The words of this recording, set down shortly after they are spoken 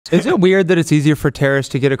Is it weird that it's easier for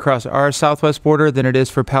terrorists to get across our southwest border than it is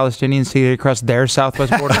for Palestinians to get across their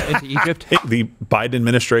southwest border into Egypt? The Biden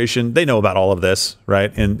administration, they know about all of this,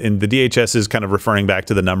 right? And the DHS is kind of referring back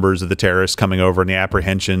to the numbers of the terrorists coming over and the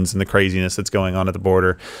apprehensions and the craziness that's going on at the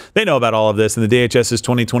border. They know about all of this. And the DHS's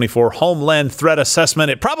 2024 Homeland Threat Assessment,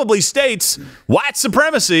 it probably states white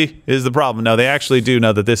supremacy is the problem. No, they actually do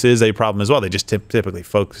know that this is a problem as well. They just typically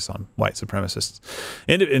focus on white supremacists.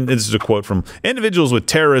 And this is a quote from individuals with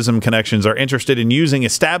terrorism connections are interested in using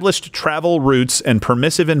established travel routes and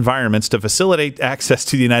permissive environments to facilitate access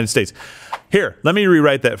to the United States. Here, let me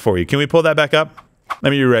rewrite that for you. Can we pull that back up? Let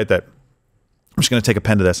me rewrite that. I'm just going to take a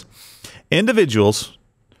pen to this. Individuals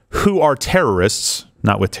who are terrorists,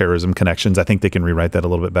 not with terrorism connections, I think they can rewrite that a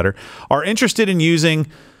little bit better, are interested in using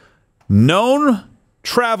known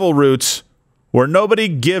travel routes where nobody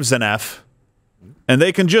gives an F and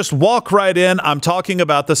they can just walk right in. I'm talking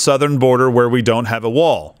about the southern border where we don't have a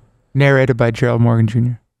wall. Narrated by Gerald Morgan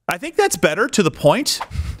Jr. I think that's better to the point.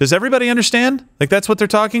 Does everybody understand? Like, that's what they're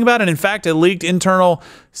talking about. And in fact, a leaked internal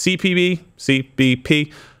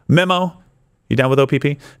CBP memo, you down with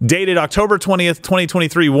OPP? Dated October 20th,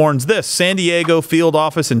 2023 warns this: San Diego Field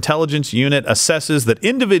Office Intelligence Unit assesses that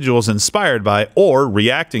individuals inspired by or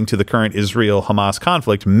reacting to the current Israel-Hamas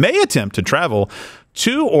conflict may attempt to travel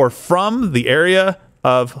to or from the area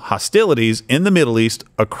of hostilities in the Middle East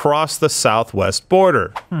across the southwest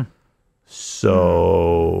border.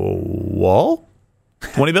 So, wall?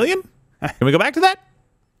 20 billion? Can we go back to that?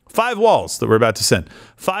 5 walls that we're about to send.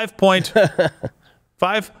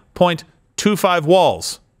 5.25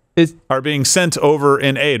 walls are being sent over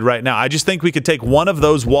in aid right now. I just think we could take one of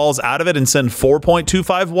those walls out of it and send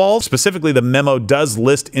 4.25 walls. Specifically, the memo does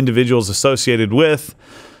list individuals associated with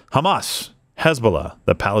Hamas, Hezbollah,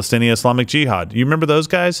 the Palestinian Islamic Jihad. You remember those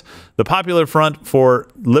guys? The Popular Front for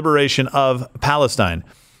Liberation of Palestine.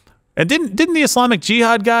 And didn't the Islamic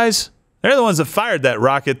Jihad guys, they're the ones that fired that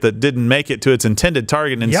rocket that didn't make it to its intended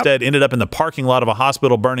target and instead ended up in the parking lot of a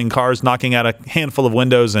hospital, burning cars, knocking out a handful of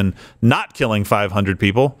windows, and not killing 500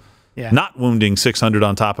 people, not wounding 600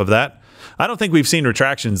 on top of that. I don't think we've seen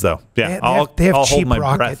retractions, though. Yeah, they have cheap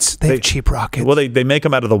rockets. They have cheap rockets. Well, they make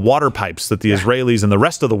them out of the water pipes that the Israelis and the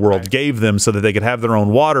rest of the world gave them so that they could have their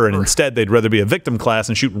own water, and instead they'd rather be a victim class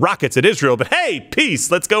and shoot rockets at Israel. But hey, peace,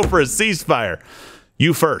 let's go for a ceasefire.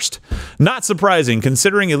 You first. Not surprising,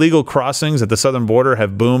 considering illegal crossings at the southern border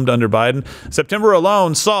have boomed under Biden. September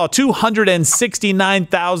alone saw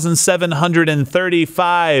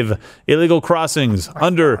 269,735 illegal crossings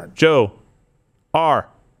under Joe R.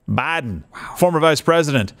 Biden, former vice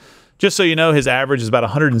president. Just so you know, his average is about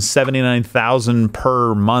 179,000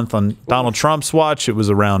 per month. On Donald Trump's watch, it was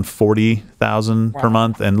around 40,000 per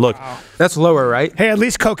month. And look, that's lower, right? Hey, at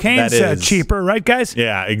least cocaine's cheaper, right, guys?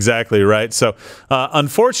 Yeah, exactly right. So,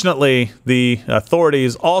 unfortunately, the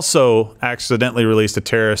authorities also accidentally released a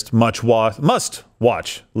terrorist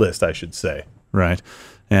must-watch list, I should say, right?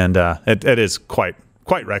 And it is quite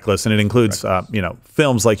reckless, and it includes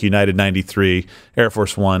films like United 93, Air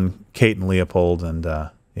Force One, Kate and Leopold, and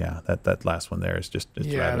yeah, that last one there is just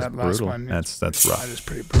rather that brutal. Last one, that's rough. That is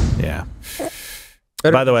pretty brutal. Yeah.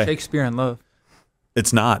 Better By the way, Shakespeare in Love.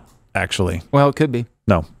 It's not actually. Well, it could be.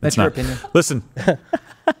 No, that's it's not. your opinion. Listen,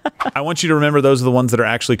 I want you to remember those are the ones that are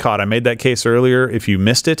actually caught. I made that case earlier. If you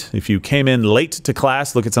missed it, if you came in late to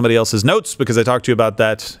class, look at somebody else's notes because I talked to you about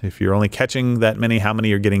that. If you're only catching that many, how many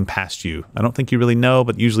are getting past you? I don't think you really know,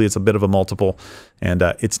 but usually it's a bit of a multiple, and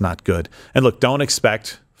it's not good. And look, don't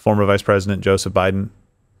expect former Vice President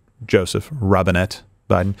Joseph Robinette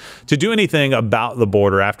Biden to do anything about the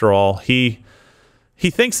border. After all, he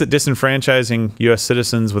thinks that disenfranchising U.S.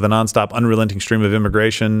 citizens with a nonstop, unrelenting stream of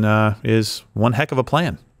immigration is one heck of a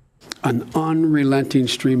plan. An unrelenting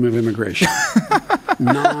stream of immigration.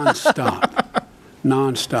 Nonstop.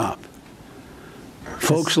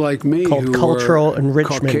 Folks like me who cultural are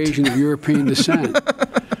enrichment. Caucasian of European descent,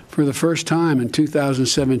 for the first time in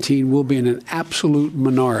 2017, will be in an absolute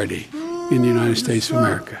minority in the United States of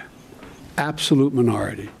America. Absolute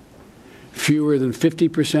minority. Fewer than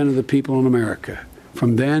 50% of the people in America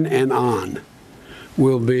from then and on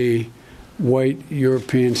will be white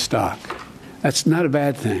European stock. That's not a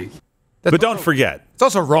bad thing. But don't forget. It's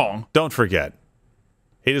also wrong. Don't forget.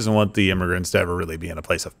 He doesn't want the immigrants to ever really be in a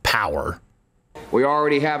place of power. We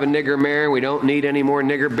already have a nigger mayor. We don't need any more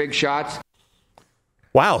nigger big shots.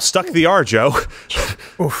 Wow, stuck the R, Joe.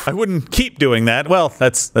 I wouldn't keep doing that. Well,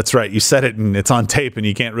 that's right. You said it, and it's on tape, and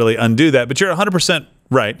you can't really undo that. But you're 100%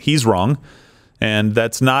 right. He's wrong. And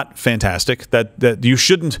that's not fantastic. That you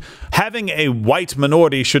shouldn't, having a white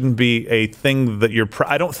minority shouldn't be a thing that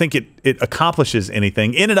I don't think it accomplishes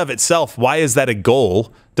anything in and of itself. Why is that a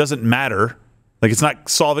goal? Doesn't matter. Like, it's not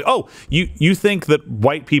solving. Oh, you think that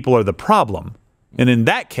white people are the problem. And in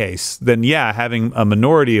that case, then yeah, having a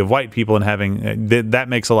minority of white people and having that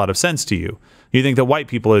makes a lot of sense to you. You think that white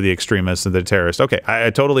people are the extremists and the terrorists. Okay, I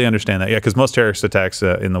totally understand that. Yeah, because most terrorist attacks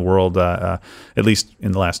in the world, at least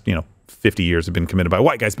in the last 50 years, have been committed by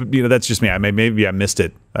white guys. But that's just me. Maybe I missed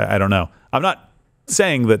it. I don't know. I'm not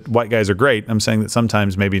saying that white guys are great. I'm saying that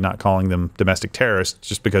sometimes maybe not calling them domestic terrorists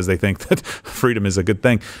just because they think that freedom is a good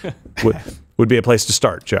thing would be a place to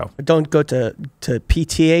start, Joe. Don't go to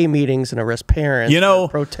PTA meetings and arrest parents for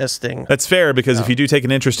protesting. That's fair, because if you do take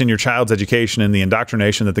an interest in your child's education and the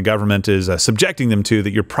indoctrination that the government is subjecting them to,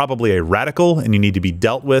 that you're probably a radical and you need to be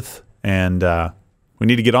dealt with, and we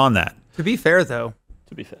need to get on that. To be fair, though.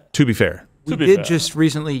 To be fair. We did just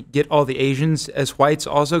recently get all the Asians as whites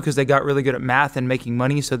also, because they got really good at math and making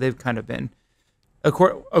money, so they've kind of been,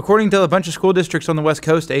 according to a bunch of school districts on the West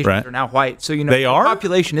Coast, Asians are now white. So, they are? The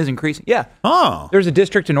population is increasing. Yeah. Oh. There's a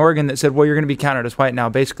district in Oregon that said, well, you're going to be counted as white now,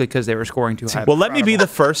 basically because they were scoring too high. Well, let me be the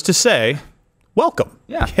first to say, welcome.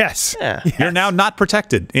 Yeah. Yes. Yeah. You're now not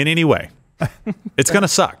protected in any way. It's going to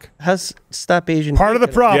suck. How's Stop Asian Part of the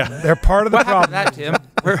problem. Yeah. They're part of the problem. That, Tim?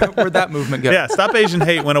 Where'd that movement go? Yeah, Stop Asian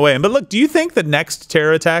Hate went away. But look, do you think the next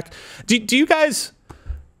terror attack, do you guys,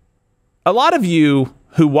 a lot of you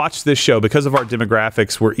who watch this show, because of our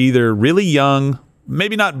demographics, were either really young,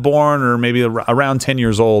 maybe not born, or maybe around 10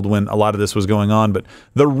 years old when a lot of this was going on. But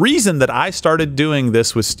the reason that I started doing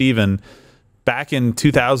this with Steven back in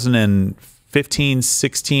 2015,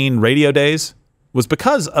 16 radio days was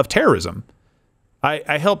because of terrorism.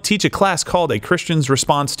 I helped teach a class called A Christian's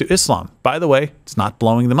Response to Islam. By the way, it's not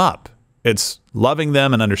blowing them up. It's loving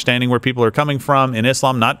them and understanding where people are coming from in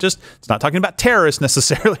Islam. It's not talking about terrorists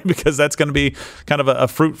necessarily, because that's going to be kind of a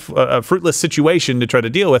fruitless situation to try to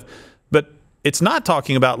deal with. But it's not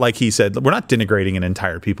talking about, like he said, we're not denigrating an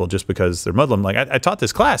entire people just because they're Muslim. Like I taught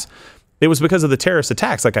this class. It was because of the terrorist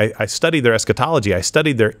attacks. Like I studied their eschatology. I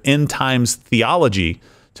studied their end times theology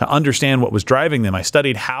to understand what was driving them. I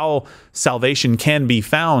studied how salvation can be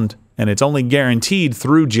found, and it's only guaranteed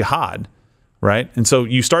through jihad, right? And so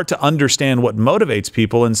you start to understand what motivates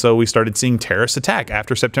people, and so we started seeing terrorist attack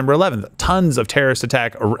after September 11th, tons of terrorist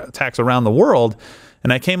attacks around the world,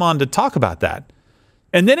 and I came on to talk about that.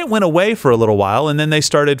 And then it went away for a little while, and then they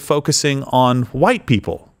started focusing on white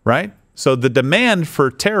people, right? So the demand for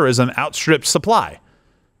terrorism outstripped supply.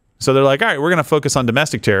 So they're like, all right, we're going to focus on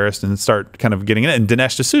domestic terrorists and start kind of getting in it. And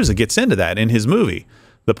Dinesh D'Souza gets into that in his movie,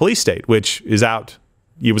 The Police State, which is out.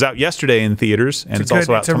 It was out yesterday in theaters, and it's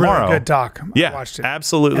also out tomorrow. It's a really good doc. Yeah, I watched it.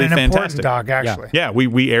 Absolutely and an fantastic. Important doc, actually. Yeah,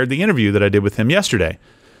 we aired the interview that I did with him yesterday.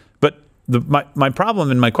 But my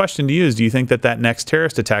problem and my question to you is, do you think that next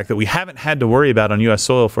terrorist attack that we haven't had to worry about on U.S.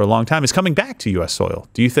 soil for a long time is coming back to U.S. soil?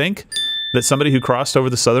 Do you think that somebody who crossed over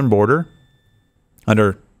the southern border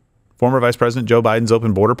under former Vice President Joe Biden's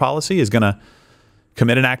open border policy is going to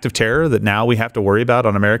commit an act of terror that now we have to worry about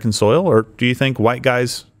on American soil? Or do you think white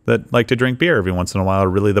guys that like to drink beer every once in a while are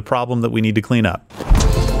really the problem that we need to clean up?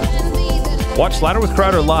 Watch Louder with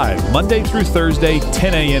Crowder live Monday through Thursday,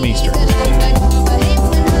 10 a.m. Eastern.